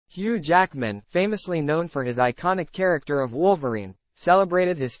Hugh Jackman, famously known for his iconic character of Wolverine,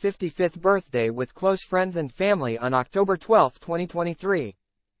 celebrated his 55th birthday with close friends and family on October 12, 2023.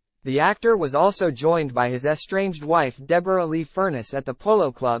 The actor was also joined by his estranged wife Deborra-Lee Furness at the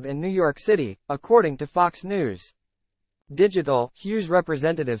Polo Club in New York City, according to Fox News Digital. Hugh's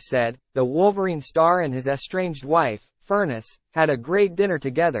representative said, the Wolverine star and his estranged wife, Furness, had a great dinner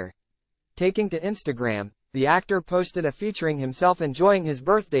together. Taking to Instagram, the actor posted a featuring himself enjoying his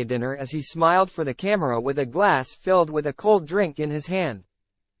birthday dinner as he smiled for the camera with a glass filled with a cold drink in his hand.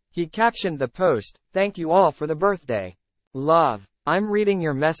 He captioned the post, "Thank you all for the birthday. Love. I'm reading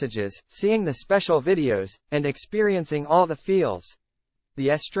your messages, seeing the special videos, and experiencing all the feels." The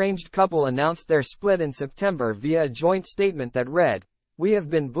estranged couple announced their split in September via a joint statement that read, "We have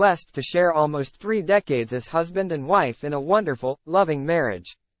been blessed to share almost 3 decades as husband and wife in a wonderful, loving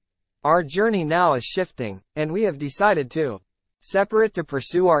marriage. Our journey now is shifting, and we have decided to separate to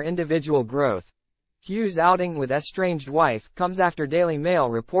pursue our individual growth." Hugh's outing with estranged wife comes after Daily Mail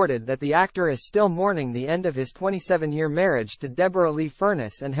reported that the actor is still mourning the end of his 27-year marriage to Deborra-Lee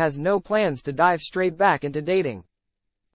Furness and has no plans to dive straight back into dating.